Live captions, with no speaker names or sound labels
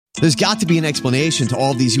There's got to be an explanation to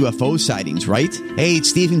all of these UFO sightings, right? Hey,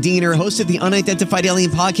 it's Stephen Diener, host of the Unidentified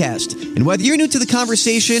Alien Podcast. And whether you're new to the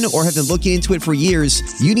conversation or have been looking into it for years,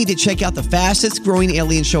 you need to check out the fastest growing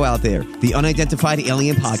alien show out there, the Unidentified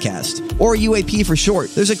Alien Podcast, or UAP for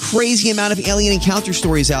short. There's a crazy amount of alien encounter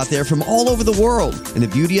stories out there from all over the world. And the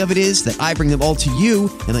beauty of it is that I bring them all to you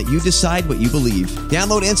and let you decide what you believe.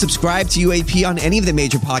 Download and subscribe to UAP on any of the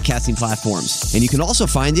major podcasting platforms. And you can also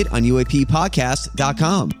find it on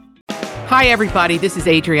UAPpodcast.com. Hi, everybody. This is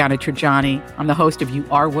Adriana Trajani. I'm the host of You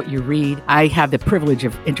Are What You Read. I have the privilege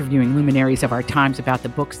of interviewing luminaries of our times about the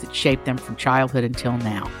books that shaped them from childhood until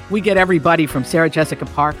now. We get everybody from Sarah Jessica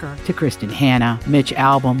Parker to Kristen Hanna, Mitch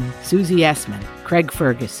Albom, Susie Essman, Craig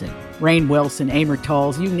Ferguson, Rainn Wilson, Amor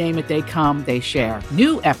Tolls, you name it, they come, they share.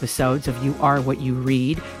 New episodes of You Are What You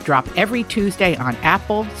Read drop every Tuesday on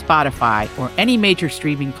Apple, Spotify, or any major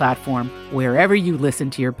streaming platform wherever you listen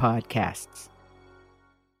to your podcasts.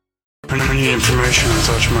 Any information I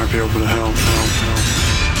thought you might be able to help.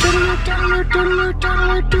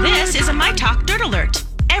 This is a My Talk Dirt Alert.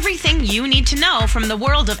 Everything you need to know from the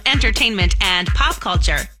world of entertainment and pop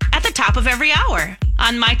culture at the top of every hour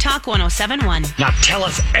on My Talk 107.1. Now tell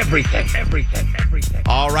us everything.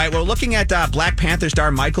 All right, we're looking at Black Panther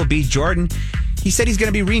star Michael B. Jordan. He said he's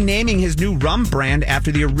going to be renaming his new rum brand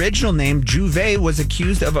after the original name, Juve, was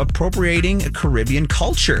accused of appropriating Caribbean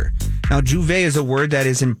culture. Now, Juve is a word that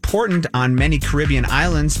is important on many Caribbean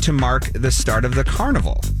islands to mark the start of the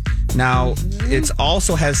carnival. Now, it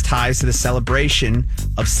also has ties to the celebration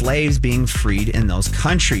of slaves being freed in those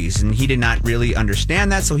countries. And he did not really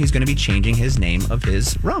understand that, so he's going to be changing his name of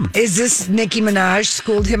his rum. Is this Nicki Minaj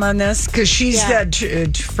schooled him on this? Because she's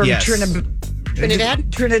from Yes.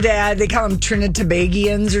 Trinidad. They call them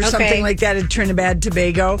Trinidad-Tobagians or something like that at Trinidad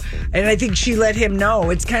Tobago. And I think she let him know.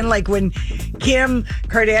 It's kind of like when Kim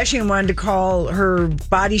Kardashian wanted to call her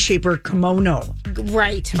body shaper kimono.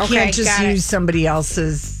 Right. You can't just use somebody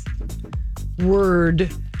else's word.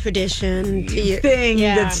 Tradition Thing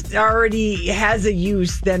that's already has a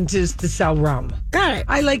use than just to sell rum. Got it.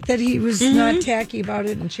 I like that he was not tacky about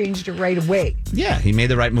it and changed it right away. Yeah, he made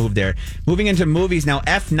the right move there. Moving into movies now,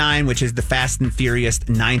 F9, which is the Fast and Furious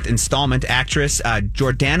 9th installment, actress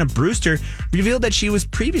Jordana Brewster revealed that she was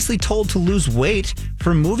previously told to lose weight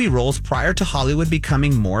for movie roles prior to Hollywood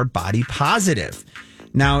becoming more body positive.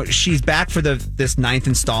 Now, she's back for this 9th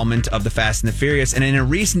installment of The Fast and the Furious, and in a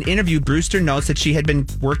recent interview, Brewster notes that she had been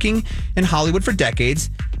working in Hollywood for decades,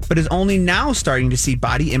 but is only now starting to see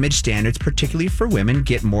body image standards, particularly for women,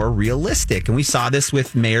 get more realistic. And we saw this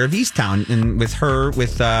with Mayor of Easttown, and with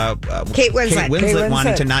Kate Winslet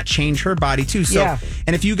wanting to not change her body too. So,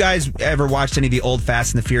 and if you guys ever watched any of the old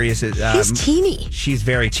Fast and the Furious, she's teeny. She's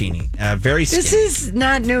very teeny, very skinny. This is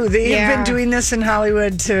not new. They have been doing this in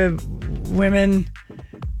Hollywood to women.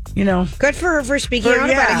 You know, good for her for speaking out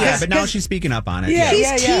about it. Yeah, but now she's speaking up on it.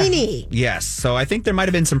 She's teeny. Yes, so I think there might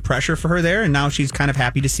have been some pressure for her there, and now she's kind of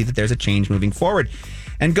happy to see that there's a change moving forward.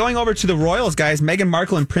 And going over to the royals, guys, Meghan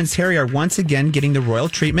Markle and Prince Harry are once again getting the royal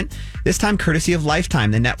treatment, this time courtesy of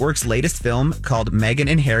Lifetime. The network's latest film, called Meghan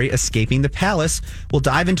and Harry Escaping the Palace, will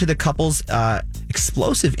dive into the couple's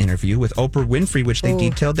explosive interview with Oprah Winfrey, which they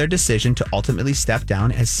detailed their decision to ultimately step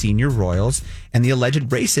down as senior royals and the alleged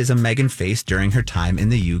racism Meghan faced during her time in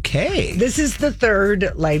the UK. This is the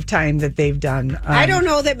third Lifetime that they've done. I don't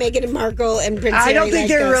know that Meghan Markle and Prince Harry I don't think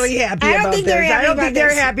they're really happy about this. I don't think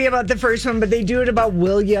they're happy about the first one, but they do it about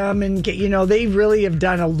William, and they really have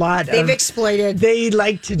done a lot. They've exploited. They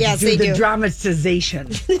like to do the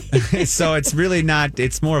dramatization. So it's really not.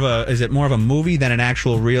 It's more of a. Is it more of a movie than an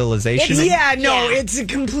actual realization? It's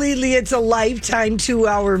a Lifetime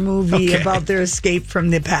 2-hour movie about their escape from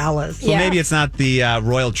the palace. So maybe it's not the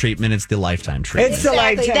royal treatment; it's the Lifetime treatment. It's the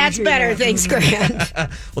Lifetime. That's better. Thanks, Grant. Well,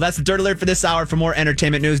 that's the Dirt Alert for this hour. For more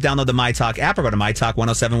entertainment news, download the My Talk app or go to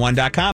mytalk1071.com.